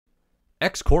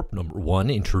X-Corp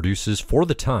 #1 introduces, for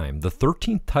the time, the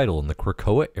 13th title in the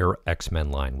Krakoa-era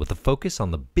X-Men line, with a focus on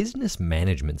the business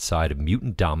management side of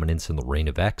mutant dominance in the Reign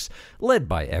of X, led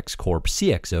by X-Corp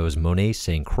CXOs Monet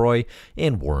St, Croix,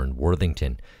 and Warren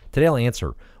Worthington. Today I'll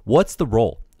answer, what's the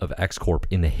role of X-Corp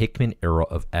in the Hickman era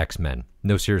of X-Men?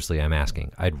 No, seriously, I'm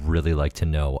asking. I'd really like to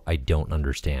know. I don't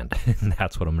understand. And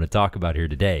that's what I'm going to talk about here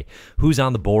today. Who's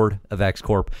on the board of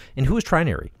X-Corp, and who is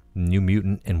Trinary? New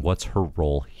mutant, and what's her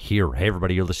role here? Hey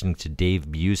everybody, you're listening to Dave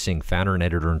Busing, founder and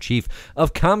editor-in-chief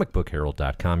of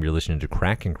comicbookherald.com. You're listening to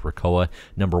Krakin Krakoa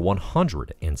number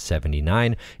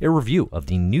 179, a review of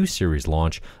the new series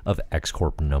launch of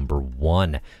X-Corp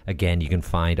 #1. Again, you can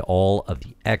find all of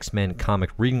the X-Men comic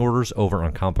reading orders over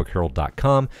on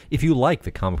comicbookherald.com. If you like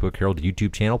the Comic Book Herald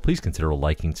YouTube channel, please consider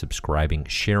liking, subscribing,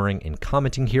 sharing, and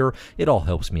commenting here. It all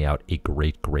helps me out a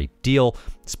great deal.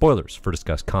 Spoilers for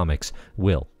Discuss Comics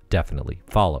will definitely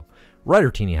follow.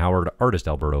 Writer Tini Howard, artist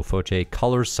Alberto Foche,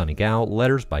 colors Sunny Gao,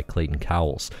 letters by Clayton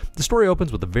Cowles. The story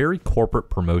opens with a very corporate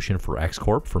promotion for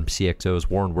X-Corp from CXOs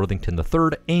Warren Worthington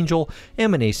III, Angel,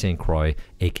 and Monet St, Croix,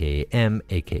 aka M,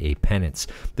 aka Penance.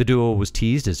 The duo was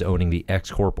teased as owning the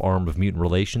X-Corp arm of mutant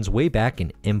relations way back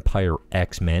in Empyre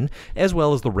X-Men, as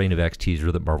well as the Reign of X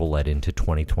teaser that Marvel led into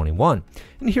 2021.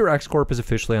 And here X-Corp is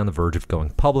officially on the verge of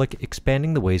going public,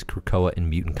 expanding the ways Krakoa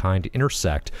and mutantkind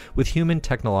intersect with human,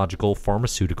 technological,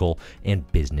 pharmaceutical,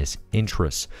 and business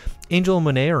interests. Angel and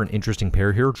Monet are an interesting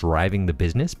pair here, driving the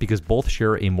business because both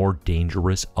share a more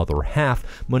dangerous other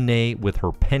half. Monet with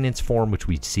her Penance form, which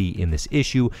we see in this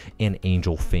issue, and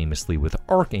Angel famously with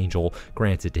Archangel,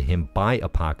 granted to him by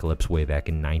Apocalypse way back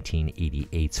in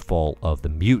 1988's Fall of the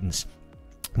Mutants.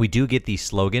 We do get the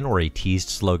slogan, or a teased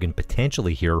slogan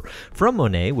potentially here, from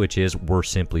Monet, which is, "We're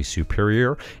simply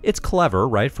superior." It's clever,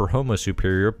 right, for Homo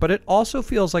superior, but it also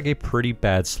feels like a pretty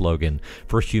bad slogan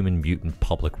for human-mutant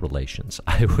public relations,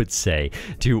 I would say,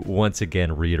 to once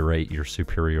again reiterate your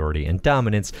superiority and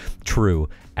dominance, true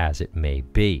as it may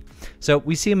be. So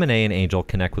we see Monet and Angel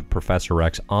connect with Professor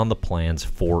X on the plans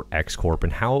for X-Corp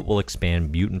and how it will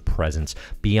expand mutant presence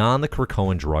beyond the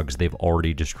Krakoan drugs they've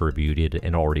already distributed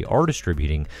and already are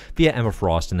distributing via Emma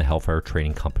Frost and the Hellfire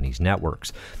Trading Company's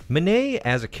networks. Monet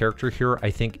as a character here,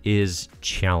 I think, is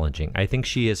challenging. I think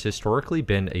she has historically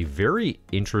been a very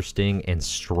interesting and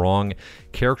strong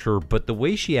character, but the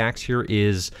way she acts here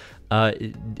is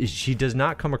she does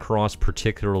not come across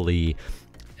particularly,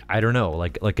 I don't know,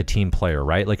 like a team player,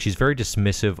 right? Like, she's very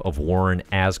dismissive of Warren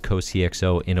as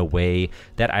co-CXO in a way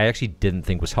that I actually didn't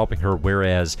think was helping her,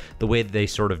 whereas the way that they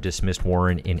sort of dismissed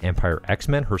Warren in Empyre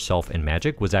X-Men, herself and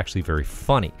Magic, was actually very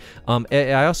funny.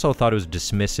 I also thought it was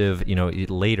dismissive, you know,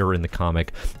 later in the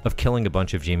comic, of killing a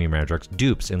bunch of Jamie Madrox's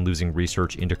dupes and losing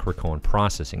research into Krakoan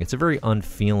processing. It's a very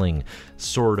unfeeling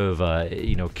sort of,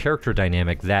 you know, character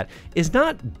dynamic that is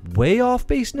not way off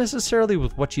base necessarily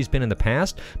with what she's been in the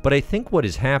past, but I think what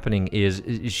is happening is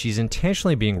she's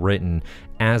intentionally being written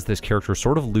as this character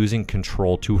sort of losing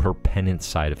control to her Penance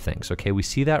side of things. Okay, we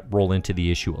see that roll into the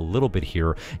issue a little bit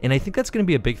here, and I think that's going to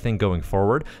be a big thing going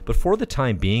forward, but for the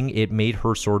time being, it made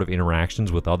her sort of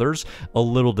interactions with others a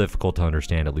little difficult to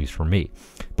understand, at least for me.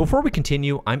 Before we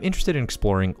continue, I'm interested in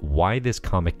exploring why this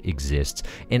comic exists,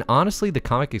 and honestly, the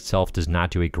comic itself does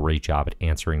not do a great job at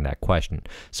answering that question.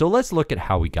 So let's look at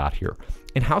how we got here.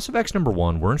 In House of X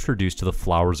 #1, we're introduced to the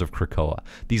flowers of Krakoa,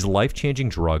 these life-changing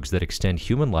drugs that extend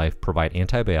human life, provide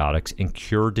antibiotics, and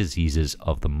cure diseases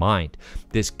of the mind.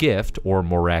 This gift, or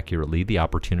more accurately, the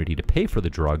opportunity to pay for the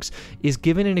drugs, is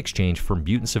given in exchange for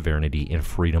mutant sovereignty and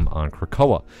freedom on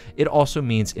Krakoa. It also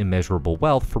means immeasurable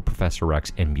wealth for Professor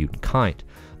X and mutantkind.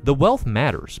 The wealth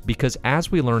matters because,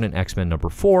 as we learn in X-Men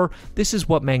 #4, this is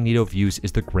what Magneto views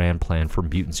as the grand plan for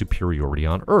mutant superiority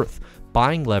on Earth,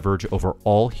 buying leverage over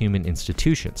all human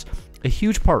institutions. A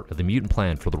huge part of the mutant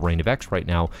plan for the Reign of X right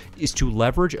now is to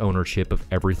leverage ownership of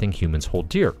everything humans hold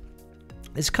dear.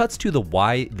 This cuts to the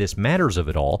why this matters of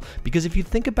it all, because if you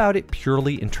think about it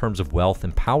purely in terms of wealth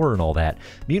and power and all that,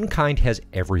 mutantkind has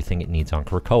everything it needs on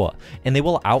Krakoa, and they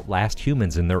will outlast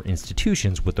humans in their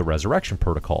institutions with the resurrection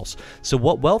protocols. So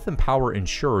what wealth and power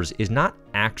ensures is not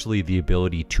actually the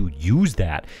ability to use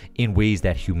that in ways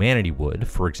that humanity would,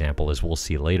 for example, as we'll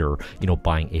see later, you know,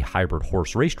 buying a hybrid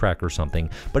horse racetrack or something,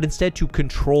 but instead to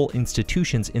control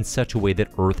institutions in such a way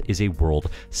that Earth is a world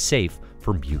safe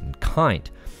for mutantkind.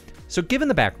 So given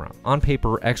the background, on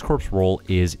paper, X-Corp's role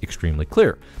is extremely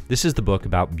clear. This is the book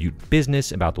about mutant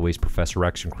business, about the ways Professor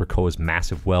X and Krakoa's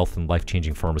massive wealth and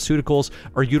life-changing pharmaceuticals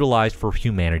are utilized for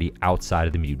humanity outside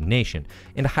of the mutant nation,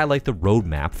 and to highlight the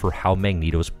roadmap for how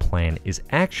Magneto's plan is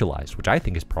actualized, which I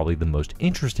think is probably the most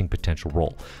interesting potential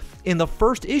role. In the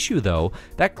first issue, though,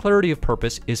 that clarity of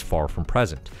purpose is far from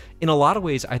present. In a lot of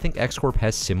ways, I think X-Corp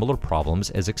has similar problems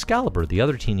as Excalibur, the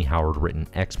other Tini Howard-written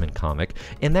X-Men comic,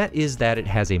 and that is that it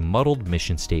has a muddled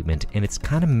mission statement and it's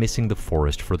kind of missing the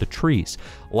forest for the trees.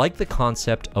 Like the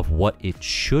concept of what it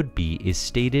should be is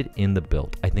stated in the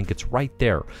build. I think it's right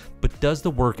there, but does the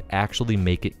work actually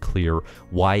make it clear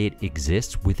why it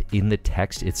exists within the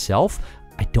text itself?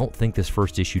 I don't think this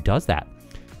first issue does that.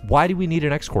 Why do we need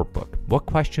an X-Corp book? What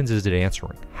questions is it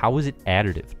answering? How is it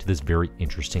additive to this very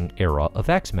interesting era of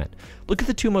X-Men? Look at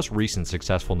the two most recent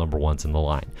successful #1s in the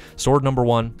line, Sword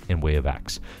 #1 and Way of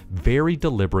X. Very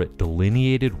deliberate,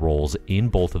 delineated roles in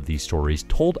both of these stories,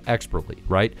 told expertly,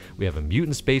 right? We have a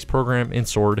mutant space program in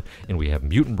Sword, and we have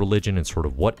mutant religion and sort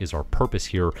of what is our purpose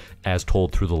here as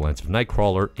told through the lens of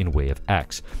Nightcrawler in Way of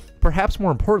X. Perhaps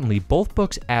more importantly, both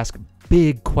books ask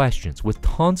big questions with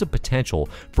tons of potential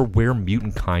for where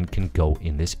mutantkind can go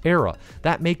in this era.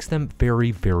 That makes them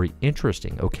very, very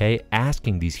interesting, okay?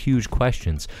 Asking these huge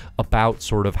questions about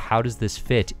sort of how does this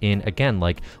fit in, again,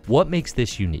 like what makes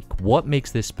this unique? What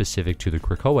makes this specific to the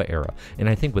Krakoa era? And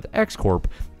I think with X-Corp,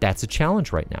 that's a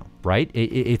challenge right now, right?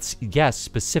 It's, yes,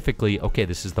 specifically, okay,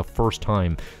 this is the first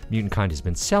time mutantkind has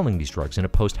been selling these drugs in a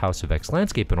post-House of X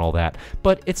landscape and all that,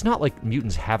 but it's not like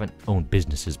mutants haven't owned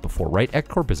businesses before, right?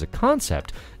 X-Corp as a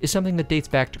concept is something that dates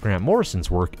back to Grant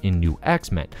Morrison's work in New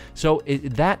X-Men. So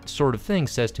that sort of thing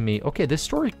says to me, okay, this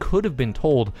story could have been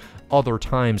told other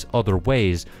times, other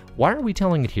ways. Why are we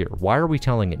telling it here? Why are we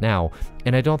telling it now?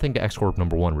 And I don't think X-Corp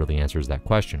 #1 really answers that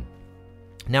question.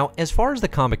 Now, as far as the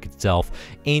comic itself,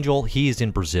 Angel, he is in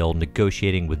Brazil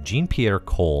negotiating with Jean-Pierre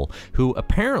Cole, who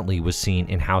apparently was seen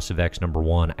in House of X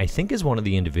 #1, I think is one of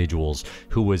the individuals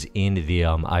who was in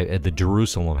the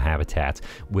Jerusalem habitat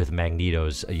with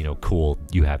Magneto's, cool,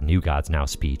 you have new gods now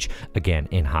speech, again,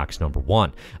 in Hox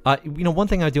 #1. One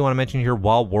thing I do want to mention here,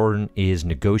 while Warren is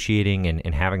negotiating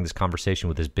and having this conversation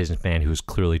with this businessman who's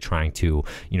clearly trying to,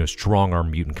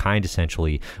 strong-arm mutantkind,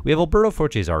 essentially, we have Alberto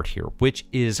Foche's art here, which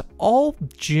is all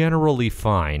generally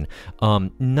fine.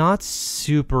 Not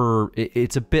super,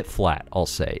 it's a bit flat, I'll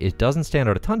say. It doesn't stand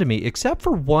out a ton to me, except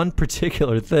for one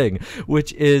particular thing,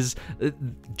 which is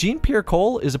Jean-Pierre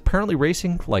Cole is apparently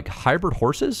racing like hybrid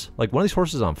horses. Like one of these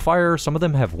horses is on fire, some of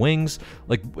them have wings.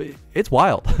 Like, it's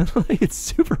wild. It's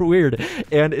super weird.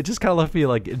 And it just kind of left me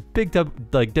like big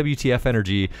WTF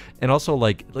energy. And also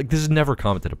like this is never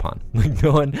commented upon. Like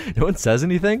no one says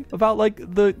anything about like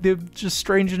the just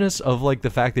strangeness of like the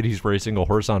fact that he's racing a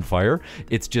horse on fire.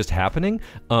 It's just happening,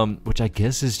 which I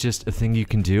guess is just a thing you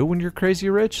can do when you're crazy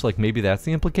rich. Like maybe that's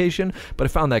the implication, but I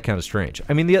found that kind of strange.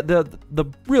 I mean, the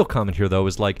real comment here though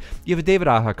is like you have a David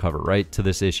Aja cover, right, to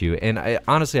this issue, and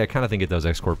honestly I kind of think it does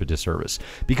X-Corp a disservice,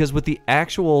 because with the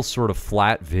actual sort of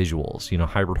flat visuals,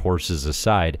 hybrid horses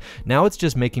aside, now it's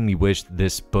just making me wish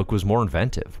this book was more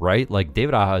inventive, right? Like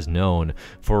David Aja is known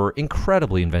for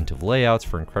incredibly inventive layouts,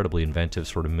 for incredibly inventive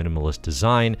sort of minimalist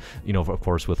design, of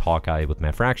course with Hawkeye, with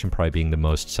Matt Fraction probably being the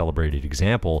most celebrated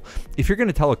example. If you're going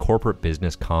to tell a corporate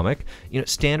business comic,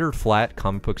 standard flat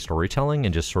comic book storytelling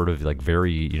and just sort of like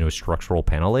very, structural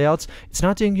panel layouts, it's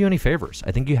not doing you any favors.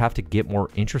 I think you have to get more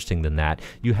interesting than that.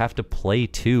 You have to play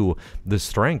to the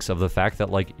strengths of the fact that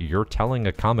like you're telling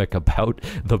a comic about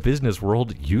the business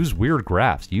world. Use weird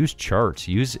graphs, use charts,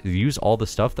 use all the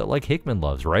stuff that like Hickman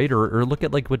loves, right? Or look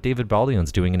at like what David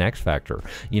Baldion's doing in X Factor,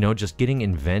 just getting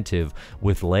inventive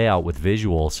with layout, with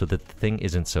visual, so that the thing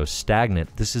isn't so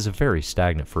stagnant. This is a very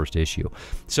stagnant first issue.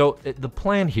 So the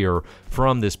plan here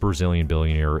from this Brazilian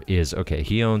billionaire is, okay,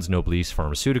 he owns Noblesse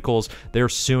Pharmaceuticals. They're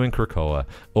suing Krakoa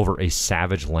over a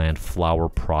Savage Land flower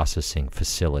processing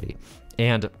facility.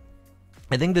 And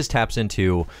I think this taps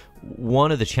into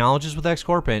one of the challenges with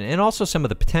X-Corp and also some of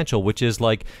the potential, which is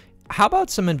like, how about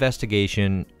some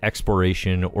investigation,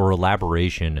 exploration, or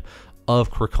elaboration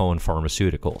of Krakoan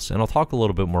pharmaceuticals? And I'll talk a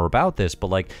little bit more about this, but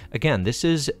like, again, this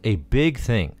is a big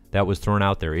thing that was thrown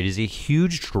out there. It is a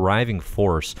huge driving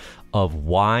force of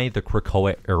why the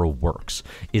Krakoa era works,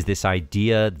 is this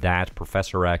idea that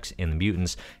Professor X and the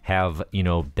mutants have,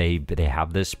 they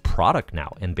have this product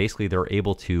now, and basically they're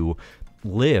able to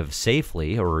live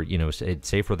safely, or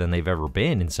safer than they've ever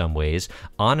been in some ways,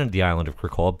 on the island of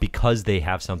Krakoa because they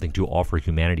have something to offer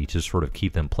humanity to sort of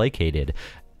keep them placated.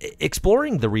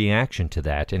 exploring the reaction to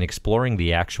that and exploring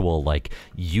the actual like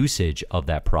usage of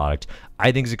that product,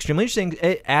 I think is extremely interesting,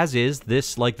 as is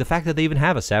this, like, the fact that they even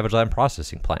have a Savage Land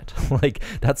processing plant. Like,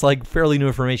 that's like fairly new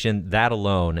information. That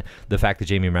alone, the fact that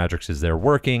Jamie Madrox is there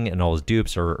working and all his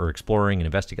dupes are exploring and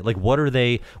investigating, like, what are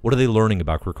they learning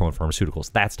about Krakoan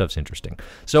pharmaceuticals? That stuff's interesting.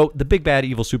 So the big bad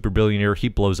evil super billionaire, he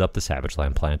blows up the Savage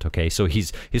Land plant. Okay, so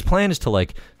his plan is to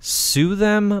like sue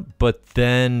them, but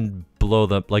then blow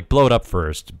it up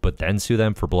first, but then sue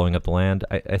them for blowing up the land,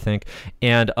 I think.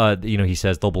 And he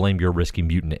says they'll blame your risky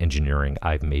mutant engineering.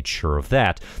 I've made sure of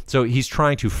that. So he's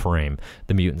trying to frame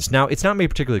the mutants. Now, it's not made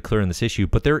particularly clear in this issue,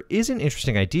 but there is an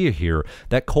interesting idea here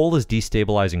that Cole is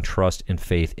destabilizing trust and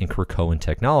faith in Krakoan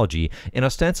technology, and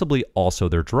ostensibly also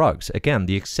their drugs. Again,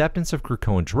 the acceptance of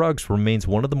Krakoan drugs remains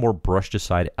one of the more brushed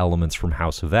aside elements from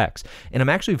House of X, and I'm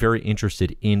actually very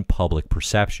interested in public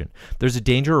perception. There's a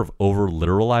danger of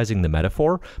over-literalizing the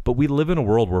metaphor, but we live in a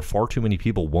world where far too many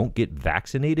people won't get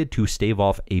vaccinated to stave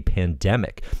off a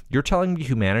pandemic. You're telling me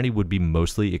humanity would be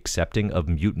mostly accepting of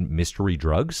mutant mystery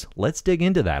drugs? Let's dig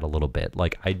into that a little bit.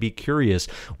 Like, I'd be curious,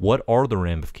 what are the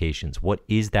ramifications? What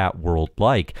is that world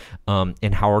like?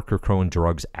 And how are Krakoan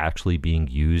drugs actually being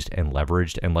used and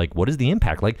leveraged? And like, what is the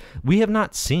impact? Like, we have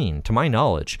not seen, to my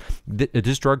knowledge,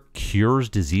 this drug cures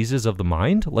diseases of the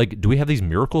mind. Like, do we have these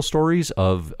miracle stories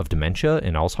of dementia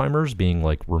and Alzheimer's being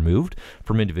like removed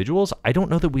from individuals? I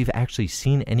don't know that we've actually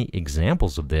seen any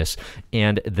examples of this,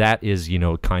 and that is,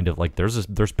 kind of like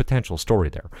there's potential story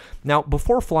there. Now,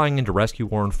 before flying into rescue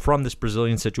Warren from this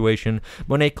Brazilian situation,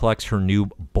 Monet collects her new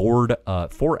board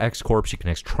for X-Corp. She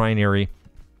connects Trinary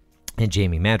and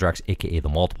Jamie Madrox, aka the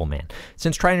Multiple Man.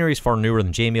 Since Trinary is far newer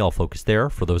than Jamie, I'll focus there.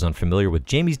 For those unfamiliar with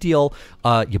Jamie's deal,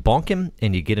 you bonk him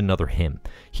and you get another him.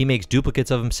 He makes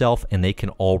duplicates of himself, and they can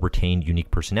all retain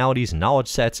unique personalities and knowledge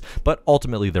sets, but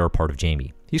ultimately they're a part of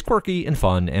Jamie. He's quirky and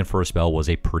fun, and for a spell was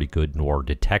a pretty good noir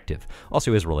detective.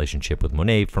 Also, his relationship with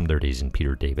Monet from their days in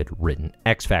Peter David written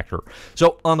X Factor.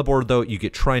 So on the board, though, you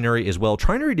get Trinary as well.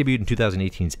 Trinary debuted in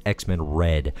 2018's X-Men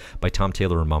Red by Tom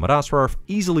Taylor and Mahmoud Asrar,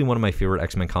 easily one of my favorite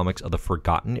X-Men comics of the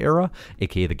Forgotten Era,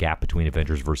 aka the gap between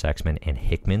Avengers vs. X-Men and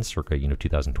Hickman, circa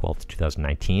 2012 to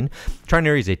 2019.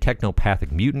 Trinary is a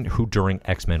technopathic mutant who, during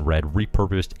X-Men Red,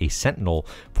 repurposed a Sentinel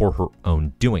for her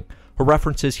own doing. Her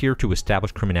references here to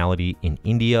established criminality in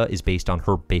India is based on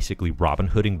her basically Robin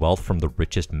Hooding wealth from the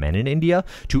richest men in India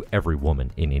to every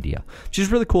woman in India. She's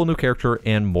a really cool new character,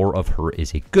 and more of her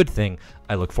is a good thing.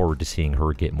 I look forward to seeing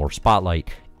her get more spotlight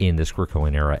in this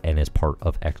Krakoan era and as part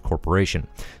of X Corporation.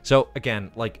 So again,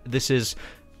 like, this is...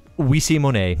 we see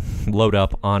Monet load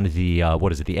up on the,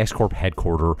 the X-Corp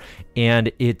headquarters,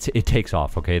 and it takes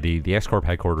off, okay? The X-Corp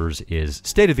headquarters is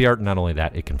state-of-the-art. Not only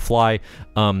that, it can fly.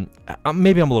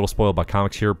 Maybe I'm a little spoiled by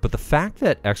comics here, but the fact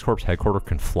that X-Corp's headquarters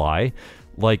can fly,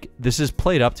 like, this is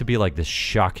played up to be, like, this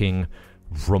shocking,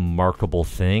 remarkable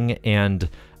thing, and...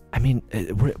 I mean,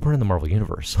 we're in the Marvel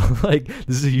Universe. Like,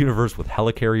 this is a universe with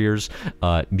helicarriers,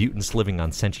 mutants living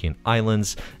on sentient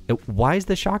islands. Why is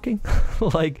this shocking?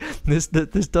 Like, this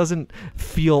doesn't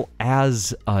feel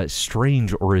as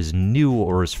strange or as new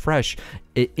or as fresh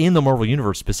in the Marvel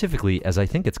Universe specifically as I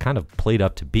think it's kind of played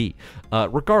up to be.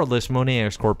 Regardless, Monet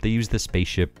X-Corp, they use the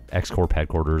spaceship X-Corp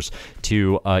headquarters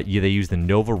to, they use the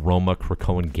Nova Roma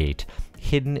Krakoan Gate,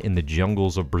 hidden in the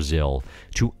jungles of Brazil,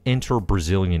 to enter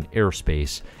Brazilian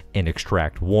airspace and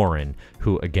extract Warren,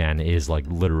 who again is like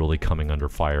literally coming under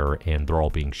fire, and they're all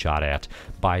being shot at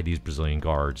by these Brazilian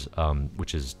guards,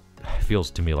 which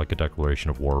feels to me like a declaration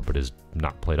of war, but is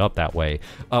not played up that way.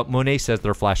 Monet says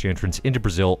their flashy entrance into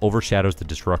Brazil overshadows the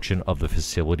destruction of the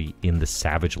facility in the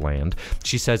Savage Land.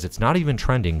 She says it's not even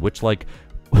trending, which, like,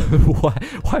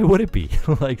 why would it be?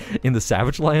 Like, in the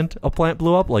Savage Land, a plant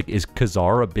blew up? Like, is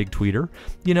Kazar a big tweeter?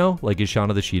 Like, is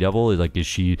Shauna the She-Devil? Like, is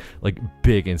she, like,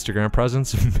 big Instagram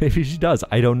presence? Maybe she does.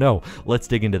 I don't know. Let's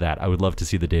dig into that. I would love to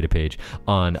see the data page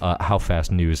on how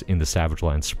fast news in the Savage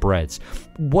Land spreads.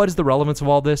 What is the relevance of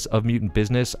all this, of mutant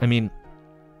business? I mean,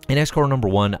 in X-Corp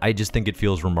 #1, I just think it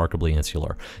feels remarkably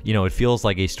insular. It feels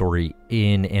like a story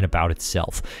in and about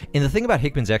itself. And the thing about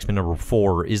Hickman's X-Men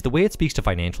 #4 is the way it speaks to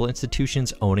financial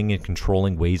institutions owning and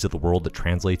controlling ways of the world that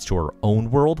translates to our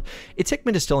own world. It's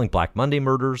Hickman distilling Black Monday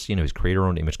murders, his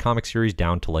creator-owned Image comic series,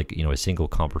 down to, like, a single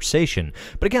conversation.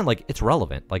 But again, like, it's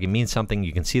relevant. Like, it means something.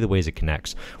 You can see the ways it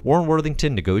connects. Warren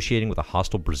Worthington negotiating with a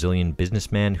hostile Brazilian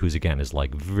businessman who's, again, is,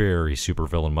 like, very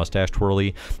supervillain mustache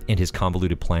twirly, and his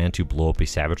convoluted plan to blow up a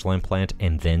Savage Land plant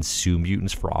and then sue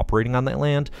mutants for operating on that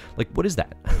land. Like, what is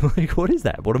that? Like, what is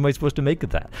that? What am I supposed to make of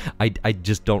that? I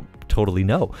just don't totally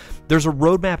know. There's a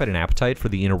roadmap and an appetite for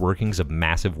the inner workings of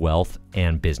massive wealth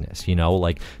and business,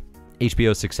 like,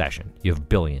 HBO Succession, you have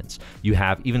billions. You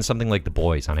have even something like The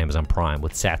Boys on Amazon Prime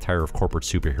with satire of corporate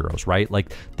superheroes, right?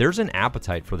 Like, there's an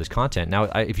appetite for this content. Now,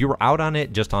 if you were out on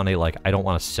it just on a, like, I don't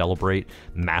want to celebrate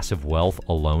massive wealth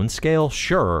alone scale,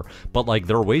 sure, but, like,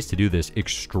 there are ways to do this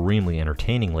extremely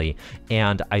entertainingly,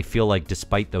 and I feel like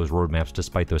despite those roadmaps,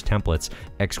 despite those templates,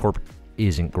 X-Corp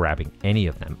isn't grabbing any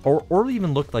of them, or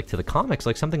even look like to the comics,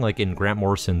 like something like in Grant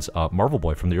Morrison's Marvel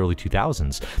Boy from the early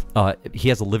 2000s. He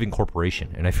has a living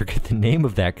corporation, and I forget the name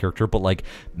of that character, but like,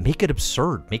 make it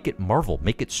absurd, make it Marvel,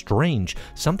 make it strange,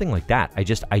 something like that.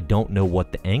 I don't know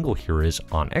what the angle here is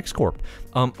on X-Corp.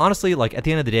 Honestly, like, at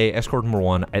the end of the day, X-Corp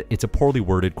 #1, it's a poorly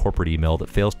worded corporate email that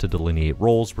fails to delineate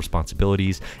roles,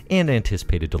 responsibilities, and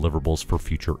anticipated deliverables for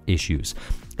future issues.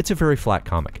 It's a very flat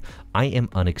comic. I am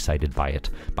unexcited by it.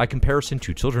 By comparison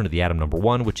to Children of the Atom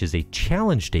 #1, which is a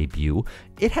challenge debut,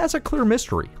 it has a clear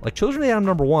mystery. Like, Children of the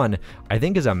Atom #1, I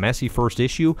think, is a messy first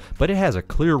issue, but it has a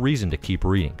clear reason to keep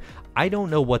reading. I don't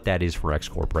know what that is for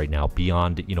X-Corp right now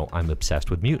beyond, I'm obsessed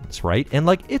with mutants, right? And,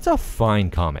 like, it's a fine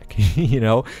comic,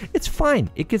 It's fine.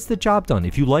 It gets the job done.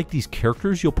 If you like these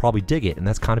characters, you'll probably dig it, and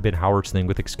that's kind of been Howard's thing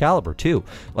with Excalibur, too.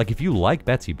 Like, if you like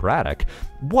Betsy Braddock,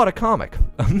 what a comic.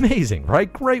 Amazing,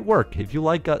 right? Great work. If you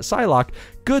like Psylocke,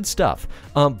 good stuff.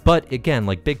 But, again,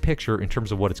 like, big picture, in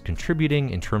terms of what it's contributing,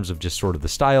 in terms of just sort of the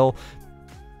style,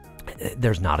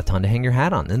 there's not a ton to hang your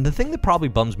hat on. And the thing that probably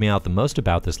bums me out the most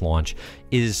about this launch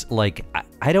is, like,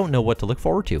 I don't know what to look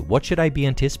forward to. What should I be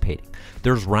anticipating?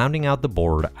 There's rounding out the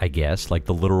board, I guess, like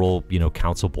the literal,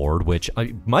 council board, which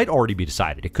might already be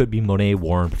decided. It could be Monet,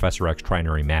 Warren, Professor X,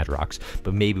 Trinary, Madrox,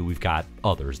 but maybe we've got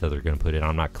others that they're going to put in.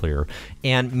 I'm not clear.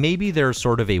 And maybe there's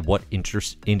sort of a what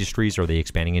industries are they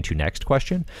expanding into next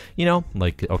question?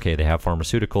 Like, okay, they have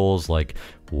pharmaceuticals, like,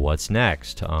 what's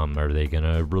next? Are they going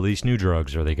to release new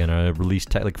drugs? Are they going to release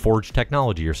like Forge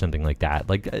technology or something like that?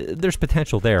 Like, there's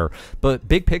potential there. But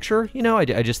big picture,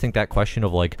 I just think that question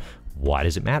of, like, why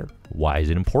does it matter? Why is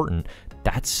it important?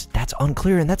 That's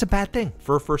unclear, and that's a bad thing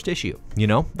for a first issue.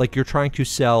 Like, you're trying to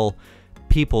sell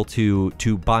people to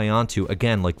buy onto,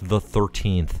 again, like, the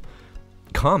 13th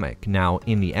comic now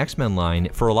in the X-Men line.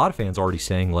 For a lot of fans already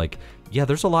saying, like, yeah,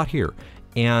 there's a lot here.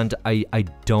 And I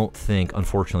don't think,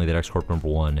 unfortunately, that X-Corp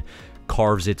 #1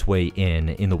 carves its way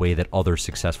in the way that other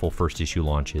successful first issue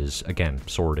launches, again,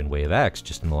 Sword and Way of X,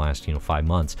 just in the last 5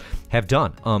 months, have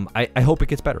done. I hope it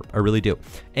gets better. I really do.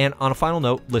 And on a final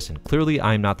note, listen, clearly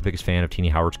I'm not the biggest fan of Tini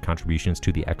Howard's contributions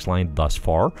to the X line thus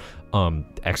far.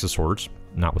 X of Swords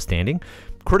notwithstanding.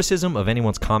 Criticism of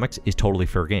anyone's comics is totally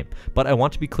fair game, but I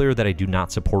want to be clear that I do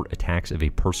not support attacks of a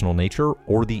personal nature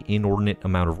or the inordinate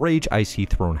amount of rage I see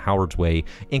thrown Howard's way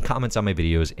in comments on my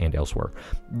videos and elsewhere.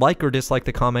 Like or dislike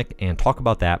the comic and talk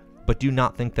about that, but do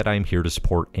not think that I am here to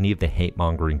support any of the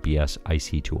hate-mongering BS I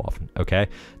see too often, okay?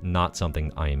 Not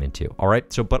something I am into, all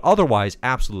right? So, but otherwise,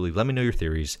 absolutely, let me know your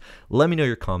theories. Let me know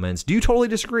your comments. Do you totally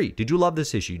disagree? Did you love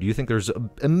this issue? Do you think there's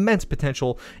immense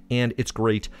potential and it's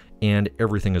great and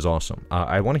everything is awesome?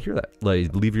 I want to hear that.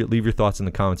 Like, leave your thoughts in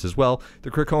the comments as well.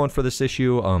 The Krakoa for this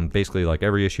issue, basically like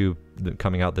every issue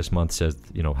coming out this month says,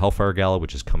 Hellfire Gala,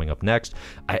 which is coming up next.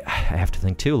 I have to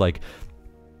think too, like,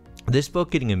 this book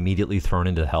getting immediately thrown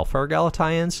into the Hellfire Gala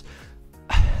tie-ins,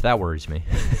 that worries me.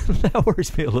 That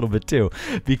worries me a little bit too,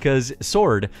 because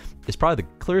Sword is probably the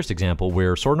clearest example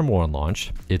where Sword #1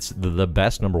 launched. It's the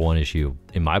best #1 issue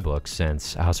in my book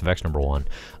since House of X #1.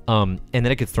 And then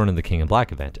it gets thrown in the King in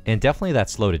Black event. And definitely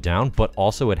that slowed it down, but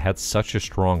also it had such a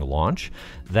strong launch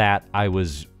that I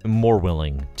was more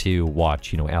willing to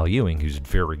watch, Al Ewing, who's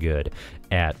very good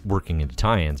at working into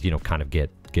tie-ins, kind of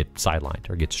get sidelined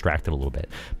or get distracted a little bit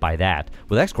by that.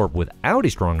 With X-Corp, without a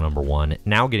strong #1,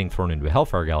 now getting thrown into a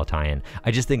Hellfire Gala tie-in,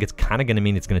 I just think it's kind of going to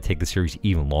mean it's going to take the series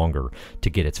even longer to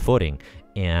get its footing.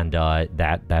 And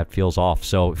that feels off.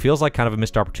 So it feels like kind of a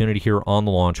missed opportunity here on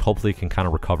the launch. Hopefully it can kind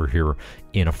of recover here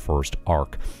in a first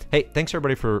arc. Hey, thanks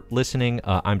everybody for listening.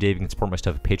 I'm Dave. You can support my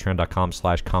stuff at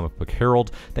patreon.com/comicbookherald.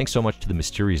 Thanks so much to the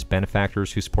Mysterious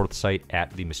Benefactors who support the site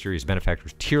at the Mysterious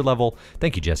Benefactors tier level.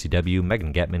 Thank you, Jesse W.,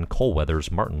 Megan Getman, Cole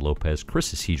Weathers, Martin Lopez,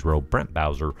 Chris Cedro, Brent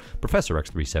Bowser, Professor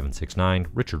X3769,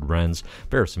 Richard Renz,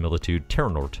 Verisimilitude, Terra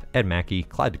Nort, Ed Mackey,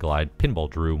 Clyde DeGlide, Pinball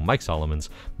Drew, Mike Solomons,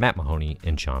 Matt Mahoney,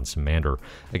 and John Samander.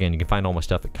 Again, you can find all my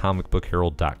stuff at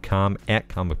comicbookherald.com, at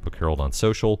comicbookherald on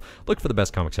social. Look for the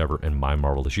best comics ever and My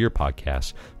Marvelous Year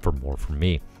podcast for more from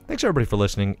me. Thanks everybody for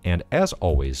listening, and as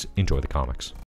always, enjoy the comics.